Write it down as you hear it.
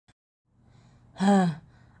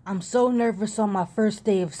I'm so nervous on my first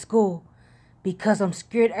day of school because I'm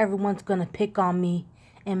scared everyone's gonna pick on me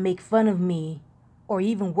and make fun of me. Or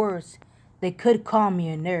even worse, they could call me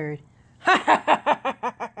a nerd.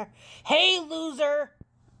 Hey, loser!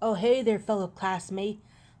 Oh, hey there, fellow classmate.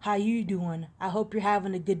 How you doing? I hope you're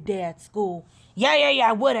having a good day at school.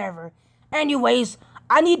 Yeah, whatever. Anyways,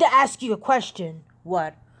 I need to ask you a question.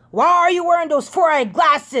 What? Why are you wearing those four-eyed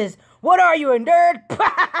glasses? What are you, a nerd?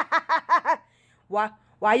 Why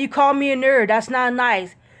you call me a nerd? That's not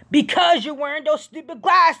nice. Because you're wearing those stupid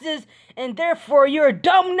glasses, and therefore you're a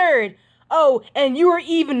dumb nerd. Oh, and you are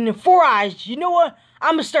even in four eyes. You know what?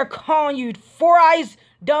 I'm gonna start calling you four eyes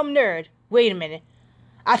dumb nerd. Wait a minute.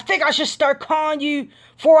 I think I should start calling you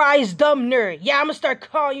four eyes dumb nerd. Yeah, I'm gonna start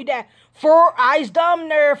calling you that. Four eyes dumb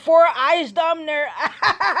nerd. Four eyes dumb nerd.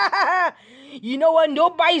 You know what?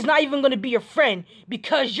 Nobody's not even gonna be your friend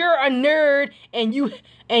because you're a nerd and you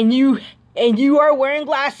are wearing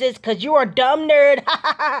glasses because you are a dumb nerd.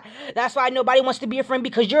 That's why nobody wants to be your friend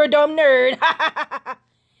because you're a dumb nerd.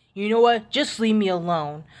 You know what? Just leave me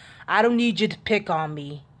alone. I don't need you to pick on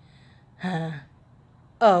me.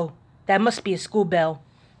 Oh, that must be a school bell.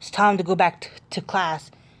 It's time to go back to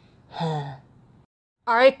class.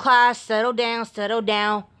 Alright, class, settle down, settle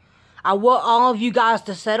down. I want all of you guys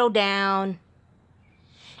to settle down.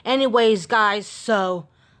 Anyways, guys, so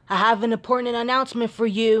I have an important announcement for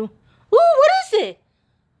you. Ooh, what is it?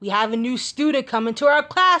 We have a new student coming to our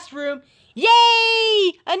classroom.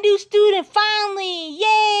 Yay! A new student, finally!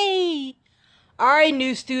 Yay! Alright,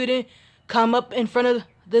 new student, come up in front of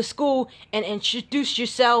the school and introduce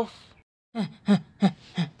yourself.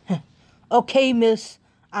 Okay, miss,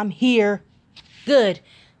 I'm here. Good.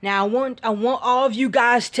 Now I want all of you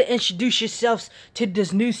guys to introduce yourselves to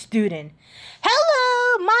this new student.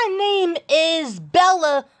 Hello, my name is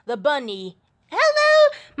Bella the Bunny. Hello,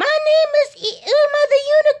 my name is Uma the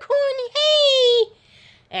Unicorn. Hey.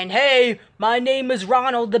 And hey, my name is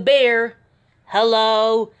Ronald the Bear.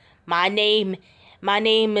 Hello, my name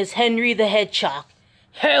is Henry the Hedgehog.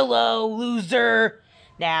 Hello, loser.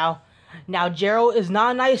 Now Gerald is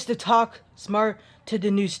not nice to talk smart to the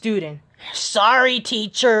new student. Sorry,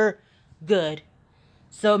 teacher. Good.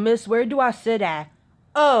 So, miss, where do I sit at?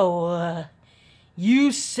 Oh,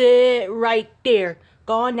 you sit right there.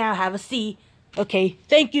 Go on now, have a seat. Okay,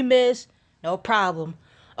 thank you, miss. No problem.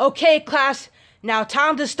 Okay, class, now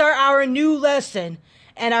time to start our new lesson.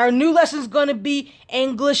 And our new lesson is going to be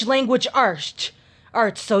English language arts.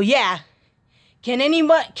 So, yeah. Can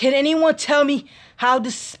anyone tell me how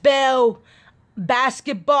to spell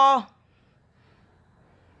basketball?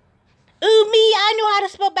 Ooh, me, I know how to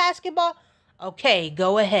spell basketball. Okay,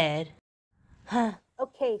 go ahead.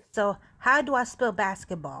 Okay, so how do I spell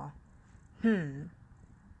basketball? Ooh,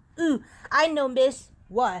 I know, miss.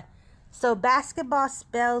 What? So basketball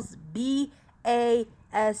spells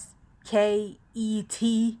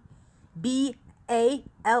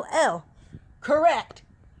B-A-S-K-E-T-B-A-L-L. Correct.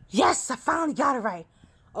 Yes, I finally got it right.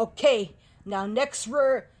 Okay, now next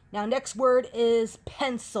word is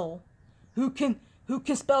pencil. Who can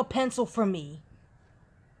spell pencil for me?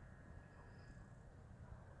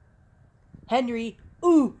 Henry.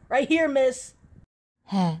 Ooh, right here, miss.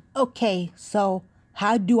 Okay, so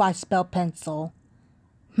how do I spell pencil?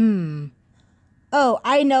 Oh,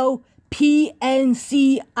 I know.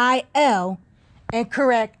 P-N-C-I-L.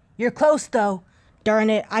 Incorrect. You're close, though. Darn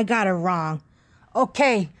it, I got it wrong.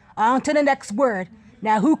 Okay, on to the next word.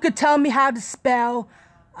 Now, who could tell me how to spell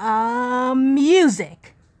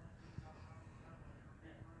music?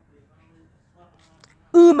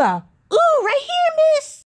 Uma. Ooh, right here,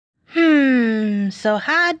 miss. So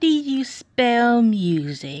how do you spell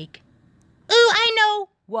music? Ooh, I know.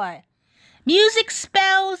 What? Music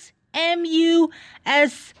spells M-U-S-I-C.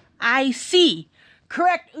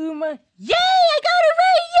 Correct, Uma. Yay, I got it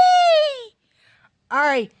right, yay!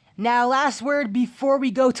 Alright, now last word before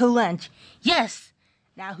we go to lunch. Yes.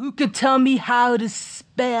 Now who could tell me how to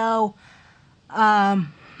spell,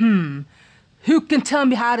 who can tell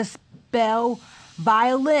me how to spell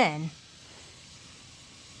violin?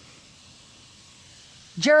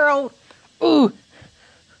 Gerald. Ooh,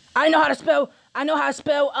 I know how to spell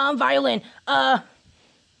violin.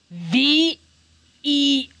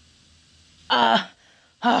 V-E,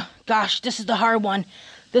 gosh, this is the hard one.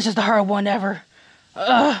 This is the hard one ever.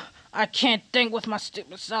 I can't think with my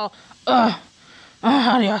stupid self.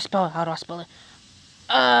 How do I spell it?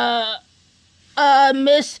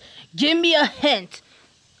 Miss, give me a hint.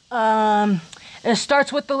 It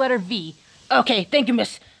starts with the letter V. Okay, thank you,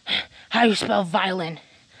 miss. How do you spell violin?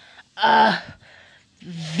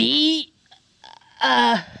 V,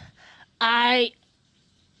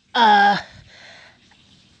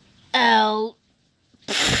 L.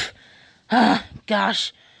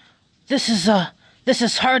 Gosh, this is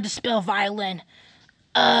hard to spell violin.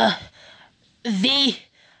 V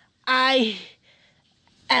I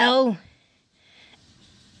L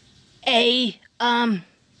A.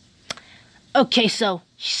 Okay, so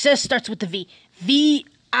she says starts with the V.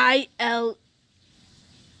 VILAN.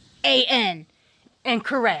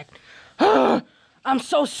 Incorrect. I'm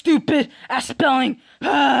so stupid at spelling.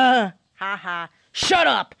 Haha. Shut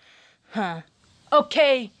up.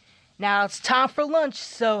 Okay. Now it's time for lunch,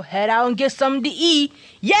 so head out and get something to eat.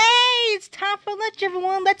 Yay! It's time for lunch,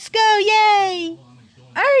 everyone. Let's go. Yay!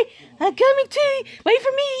 Alright, I'm coming too. Wait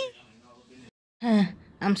for me.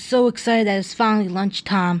 I'm so excited that it's finally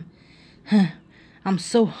lunchtime. I'm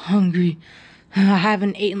so hungry. I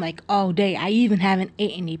haven't eaten like all day. I even haven't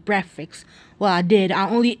eaten any breakfast. Well, I did. I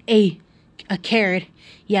only ate a carrot.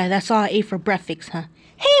 Yeah, that's all I ate for breakfast, Hey,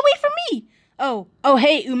 wait for me. Oh,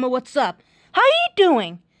 hey, Uma, what's up? How are you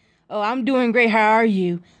doing? Oh, I'm doing great. How are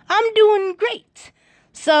you? I'm doing great.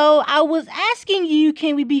 So, I was asking you,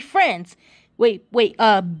 can we be friends? Wait,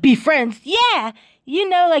 be friends? Yeah, you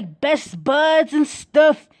know, like best buds and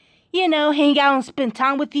stuff. You know, hang out and spend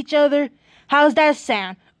time with each other. How's that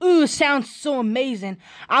sound? Ooh, it sounds so amazing.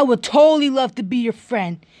 I would totally love to be your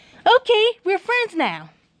friend. Okay, we're friends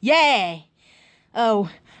now. Yay. Oh,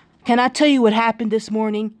 can I tell you what happened this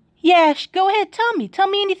morning? Yeah, go ahead, tell me. Tell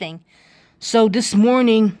me anything. So this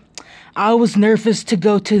morning, I was nervous to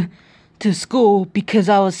go to school because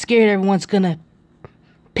I was scared everyone's gonna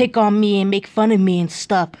pick on me and make fun of me and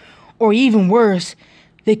stuff. Or even worse,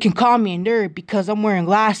 they can call me a nerd because I'm wearing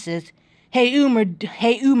glasses. Hey Uma,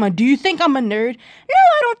 do you think I'm a nerd? No,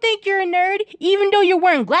 I don't think you're a nerd. Even though you're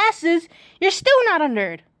wearing glasses, you're still not a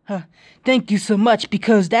nerd. Thank you so much,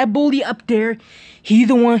 because that bully up there, he's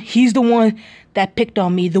the one that picked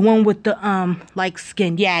on me. The one with the like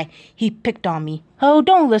skin. Yeah, he picked on me. Oh,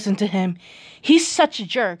 don't listen to him. He's such a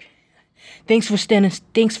jerk. Thanks for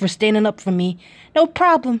standing up for me. No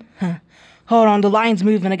problem. Hold on, the line's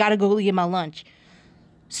moving. I gotta go get my lunch.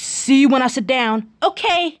 See you when I sit down.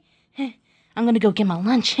 Okay. I'm gonna go get my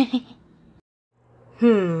lunch.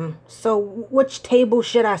 So which table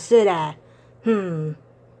should I sit at?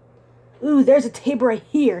 Ooh, there's a table right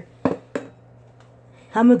here.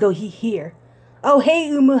 I'm gonna go here. Oh, hey,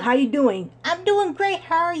 Uma, how you doing? I'm doing great.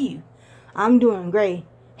 How are you? I'm doing great.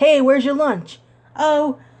 Hey, where's your lunch?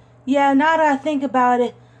 Oh, yeah, now that I think about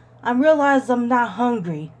it, I realize I'm not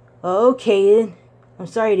hungry. Okay, then. I'm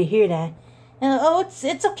sorry to hear that.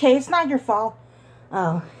 It's okay. It's not your fault.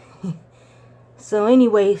 Oh. So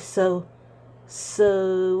anyway, so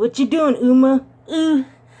what you doing, Uma?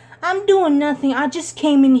 I'm doing nothing. I just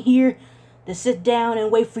came in here to sit down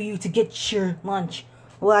and wait for you to get your lunch.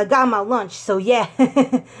 Well, I got my lunch, so yeah.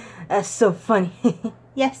 That's so funny.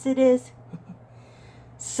 Yes, it is.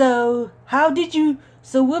 So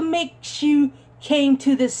what makes you came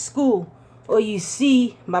to this school? Well, you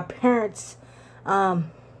see, my parents,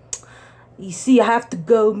 you see, I have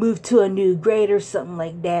to move to a new grade or something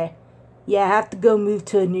like that. Yeah, I have to go move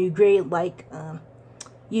to a new grade, like,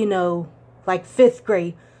 you know, like 5th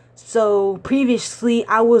grade. So previously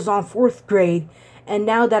I was on 4th grade, and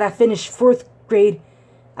now that I finished 4th grade,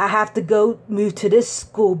 I have to go move to this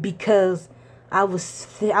school because I was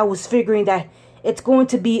figuring that it's going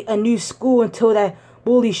to be a new school until that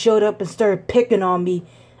bully showed up and started picking on me,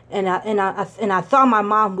 and I thought my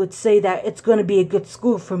mom would say that it's going to be a good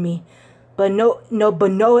school for me. But no,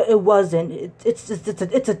 it wasn't. It's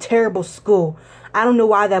a terrible school. I don't know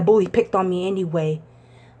why that bully picked on me anyway.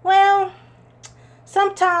 Well,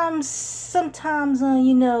 sometimes,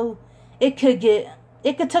 you know, it could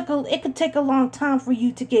take a long time for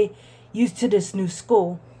you to get used to this new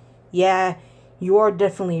school. Yeah, you are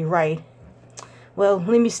definitely right. Well,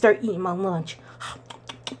 let me start eating my lunch.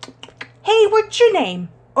 Hey, what's your name?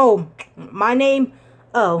 Oh, my name?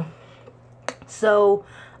 Oh, so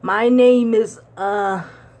my name is,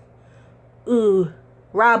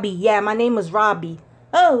 Robby. Yeah, my name is Robby.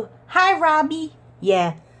 Oh, hi, Robby.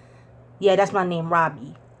 Yeah, that's my name,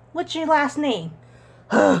 Robby. What's your last name?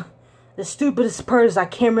 The stupidest part is I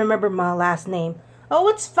can't remember my last name. Oh,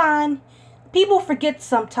 it's fine. People forget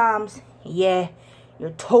sometimes. Yeah,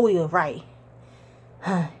 you're totally right.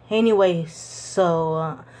 Anyway,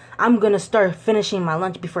 so, I'm gonna start finishing my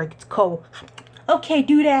lunch before it gets cold. Okay,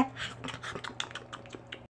 do that.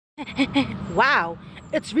 Wow,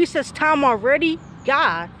 it's recess time already?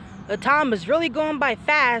 God, the time is really going by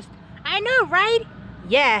fast. I know, right?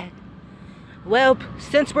 Yeah. Well,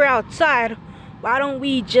 since we're outside, why don't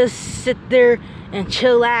we just sit there and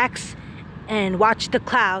chillax and watch the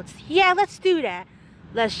clouds? Yeah, let's do that.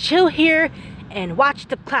 Let's chill here and watch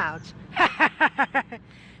the clouds.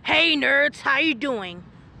 Hey nerds, how you doing?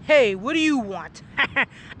 Hey, what do you want?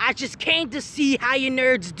 I just came to see how you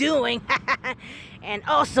nerds doing. And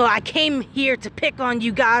also, I came here to pick on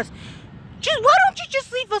you guys. Why don't you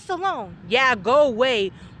just leave us alone? Yeah, go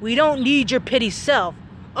away. We don't need your pity self.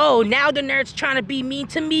 Oh, now the nerd's trying to be mean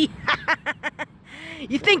to me?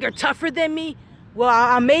 You think you're tougher than me? Well,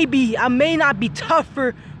 I may not be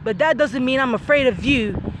tougher, but that doesn't mean I'm afraid of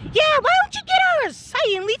you. Yeah, why don't you get out of our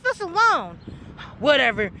sight and leave us alone?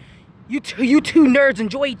 Whatever. You two nerds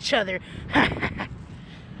enjoy each other.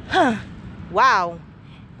 Huh. Wow.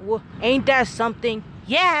 Well, ain't that something?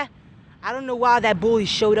 Yeah. I don't know why that bully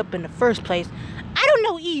showed up in the first place. I don't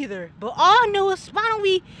know either. But all I know is, why don't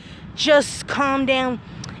we just calm down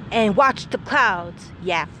and watch the clouds?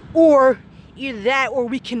 Yeah. Or either that, or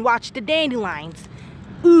we can watch the dandelions.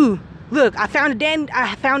 Ooh, look, I found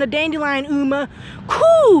a dandelion, Uma.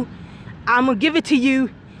 Cool. I'm gonna give it to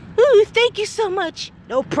you. Ooh, thank you so much.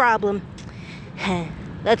 No problem.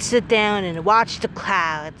 Let's sit down and watch the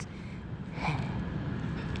clouds.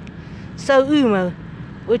 So, Uma,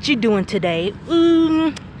 what you doing today?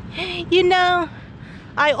 You know,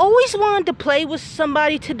 I always wanted to play with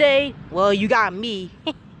somebody today. Well, you got me.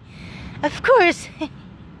 Of course.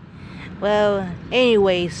 Well,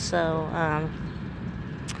 anyway, so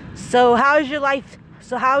how's your life?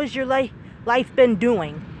 So how's your life been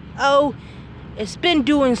doing? Oh, it's been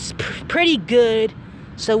doing pretty good.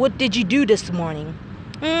 So what did you do this morning?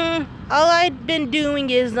 All I've been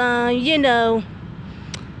doing is, you know,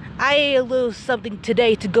 I ate a little something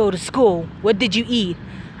today to go to school. What did you eat?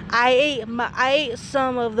 I ate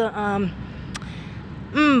some of the, I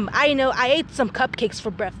ate some cupcakes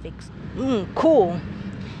for breakfast. Cool.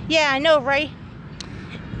 Yeah, I know, right?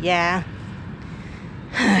 Yeah.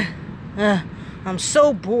 I'm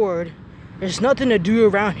so bored. There's nothing to do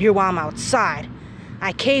around here while I'm outside.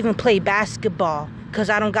 I can't even play basketball because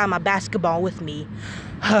I don't got my basketball with me.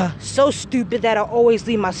 So stupid that I always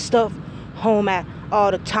leave my stuff home at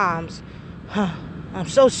all the times. I'm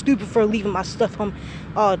so stupid for leaving my stuff home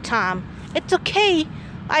all the time. It's okay.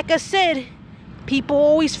 Like I said, people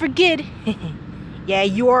always forget. Yeah,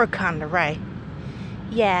 you are kinda right.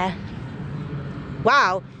 Yeah.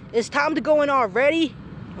 Wow, it's time to go in already?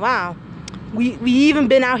 Wow. We even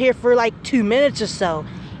been out here for like 2 minutes or so.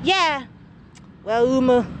 Yeah. Well,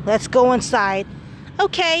 Uma, let's go inside.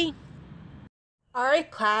 Okay.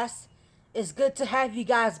 Alright, class. It's good to have you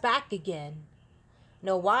guys back again.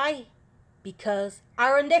 Know why? Because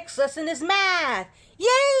our next lesson is math. Yay,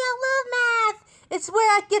 I love math. It's where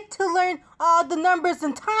I get to learn all the numbers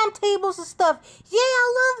and timetables and stuff. Yay,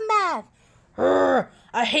 I love math.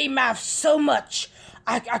 I hate math so much.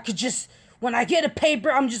 I could just, when I get a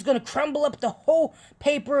paper, I'm just going to crumble up the whole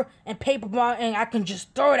paper and paper ball and I can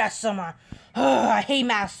just throw it at someone. I hate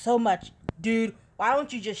math so much. Dude, why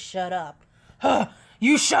don't you just shut up?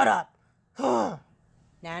 You shut up.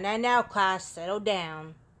 Now, class, settle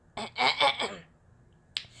down.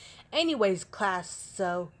 Anyways, class,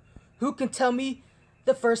 so who can tell me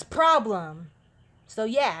the first problem? So,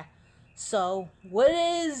 yeah. So, what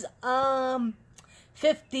is,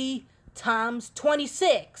 50 times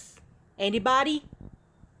 26? Anybody?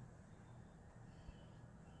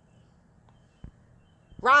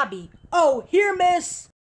 Robby. Oh, here, miss.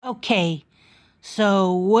 Okay.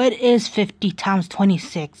 So, what is 50 times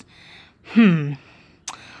 26? Let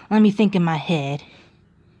me think in my head.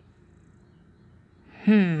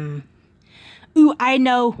 Ooh, I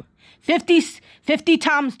know. 50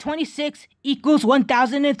 times 26 equals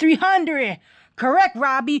 1,300. Correct,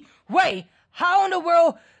 Robby. Wait, how in the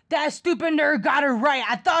world that stupid nerd got it right?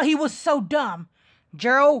 I thought he was so dumb.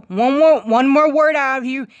 Gerald, one more word out of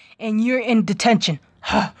you, and you're in detention.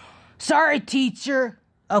 Sorry, teacher.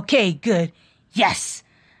 Okay, good. Yes.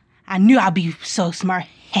 I knew I'd be so smart.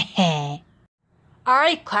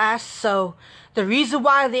 Alright, class, so the reason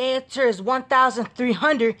why the answer is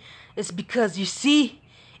 1,300 is because, you see,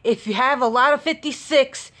 if you have a lot of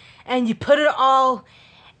 56 and you put it all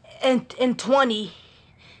in 20,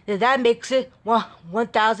 then that makes it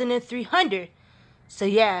 1,300. So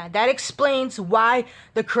yeah, that explains why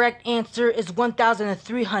the correct answer is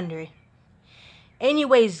 1,300.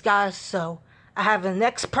 Anyways, guys, so I have the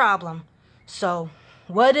next problem. So,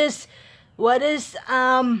 what is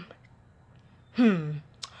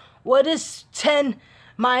 10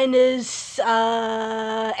 minus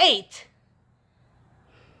 8?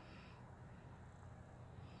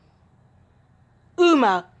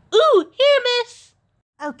 Uma. Ooh, here, miss.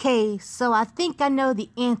 Okay, so I think I know the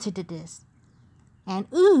answer to this. And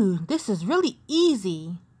ooh, this is really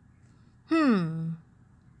easy.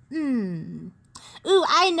 Ooh,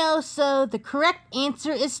 I know. So the correct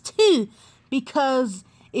answer is 2. Because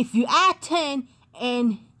if you add 10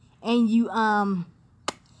 and you and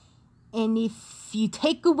if you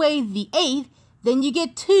take away the 8th, then you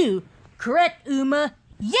get 2. Correct, Uma.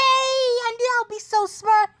 Yay! I knew I'll be so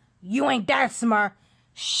smart. You ain't that smart.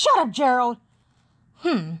 Shut up, Gerald.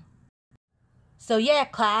 So yeah,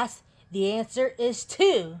 class, the answer is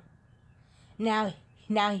 2. Now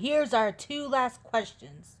here's our 2 last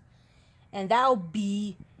questions. And that'll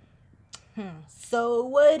be, so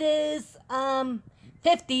what is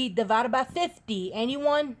 50 divided by 50?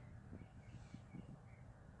 Anyone?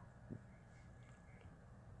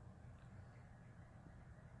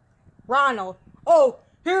 Ronald. Oh,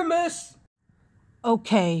 here, miss.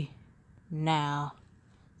 Okay, now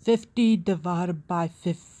 50 divided by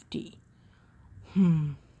 50.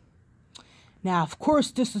 Now, of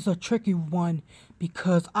course, this is a tricky one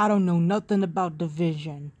because I don't know nothing about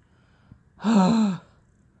division.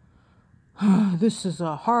 This is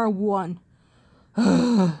a hard one.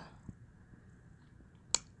 You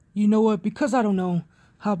know what? Because I don't know,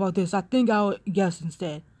 how about this? I think I'll guess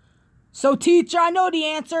instead. So, teacher, I know the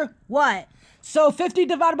answer. What? So, 50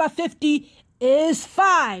 divided by 50 is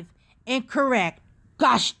 5. Incorrect.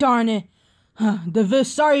 Gosh darn it.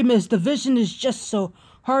 Sorry, miss. Division is just so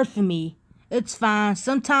hard for me. It's fine.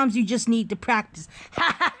 Sometimes you just need to practice.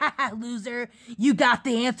 Ha ha ha ha, loser. You got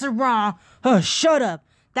the answer wrong. Shut up.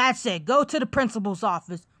 That's it. Go to the principal's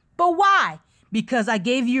office. But why? Because I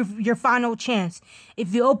gave you your final chance.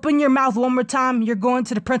 If you open your mouth one more time, you're going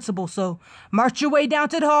to the principal. So march your way down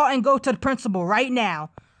to the hall and go to the principal right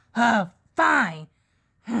now. Fine.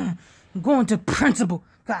 I'm going to principal.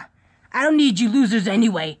 God, I don't need you losers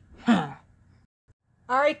anyway.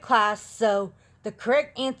 Alright, class. So the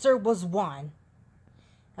correct answer was 1.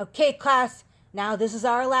 Okay, class. Now this is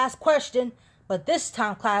our last question. But this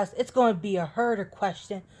time, class, it's going to be a harder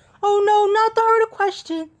question. Oh no, not the harder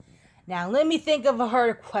question. Now, let me think of a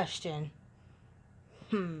harder question.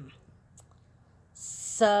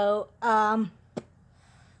 So,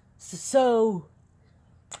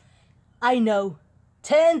 I know.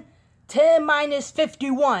 10 minus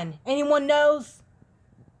 51. Anyone knows?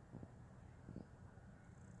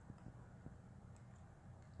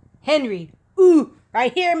 Henry. Ooh,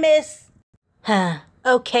 right here, miss.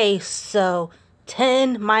 Okay, so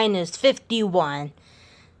 10 minus 51.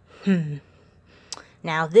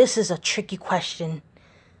 Now, this is a tricky question.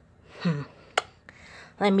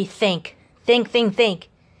 Let me think. Think. Think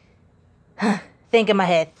in my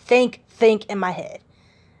head. Think in my head.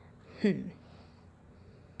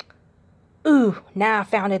 Ooh, now I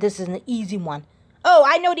found it. This is an easy one. Oh,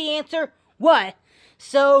 I know the answer. What?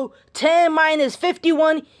 So, 10 minus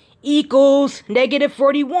 51 equals negative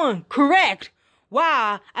 41. Correct.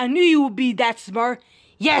 Wow, I knew you would be that smart.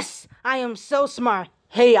 Yes, I am so smart.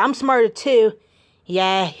 Hey, I'm smarter too.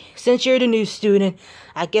 Yeah, since you're the new student,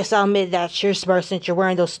 I guess I'll admit that you're smart since you're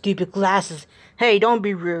wearing those stupid glasses. Hey, don't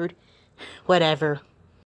be rude. Whatever.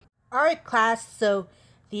 Alright, class, so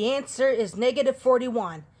the answer is negative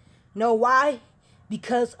 41. Know why?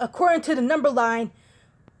 Because according to the number line,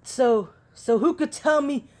 so who could tell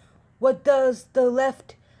me what does the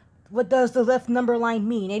left number line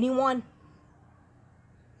mean? Anyone?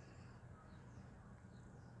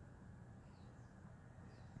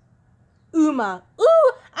 Uma.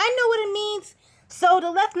 Ooh, I know what it means. So the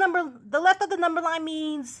left of the number line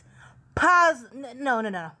means no,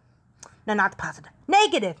 not positive.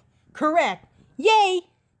 Negative. Correct. Yay.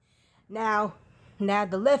 Now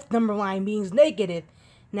the left number line means negative.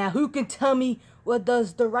 Now who can tell me what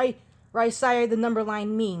does the right side of the number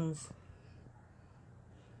line means?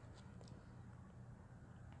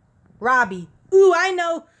 Robby. Ooh, I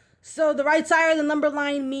know. So the right side of the number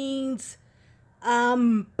line means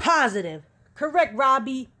positive. Correct,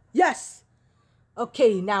 Robby. Yes.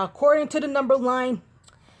 Okay, now according to the number line,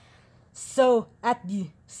 so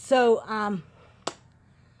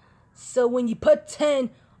when you put 10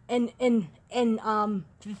 and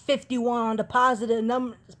 51 on the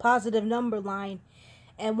positive number line,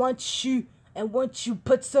 and once you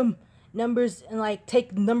put some numbers and like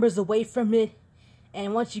take numbers away from it,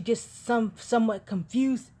 and once you get somewhat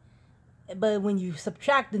confused, but when you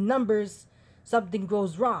subtract the numbers, something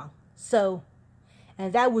goes wrong. So,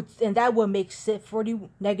 and that would make it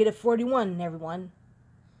negative 41, everyone.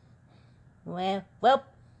 Well,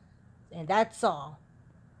 and that's all.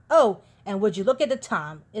 Oh, and would you look at the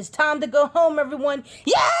time? It's time to go home, everyone.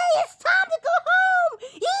 Yay! It's time to go home.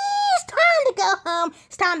 Yay! It's time to go home.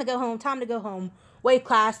 It's time to go home. Time to go home. Wait,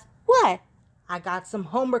 class. What? I got some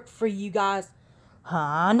homework for you guys.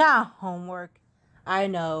 Not homework. I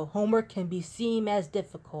know homework can be seen as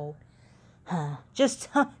difficult. Just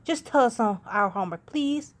tell us on our homework,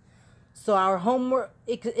 please. So our homework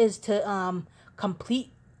is to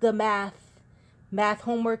complete the math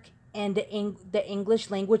homework and the English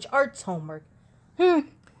language arts homework.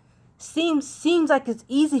 Seems like it's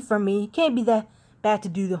easy for me. It can't be that bad to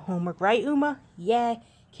do the homework, right, Uma? Yeah,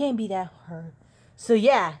 can't be that hard. So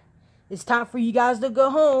yeah, it's time for you guys to go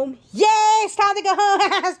home. Yay, it's time to go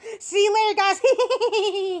home. See you later, guys.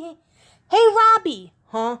 Hey, Robby.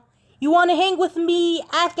 Huh? You want to hang with me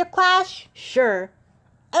after class? Sure.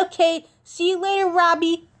 Okay, see you later,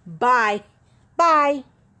 Robby. Bye. Bye.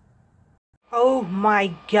 Oh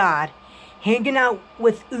my God. Hanging out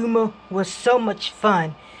with Uma was so much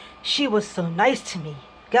fun. She was so nice to me.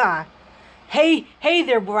 God. Hey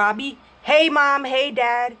there, Robby. Hey, Mom. Hey,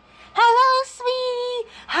 Dad. Hello, sweetie.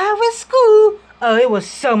 How was school? Oh, it was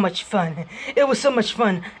so much fun. It was so much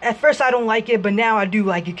fun. At first, I don't like it, but now I do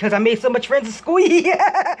like it because I made so much friends at school.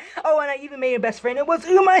 Oh, and I even made a best friend. It was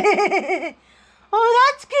Uma.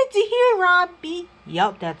 Oh, that's good to hear, Robby.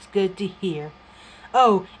 Yup, that's good to hear.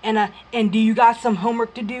 Oh, and do you got some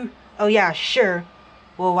homework to do? Oh, yeah, sure.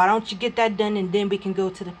 Well, why don't you get that done and then we can go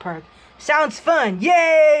to the park? Sounds fun.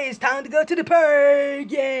 Yay! It's time to go to the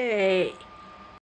park. Yay!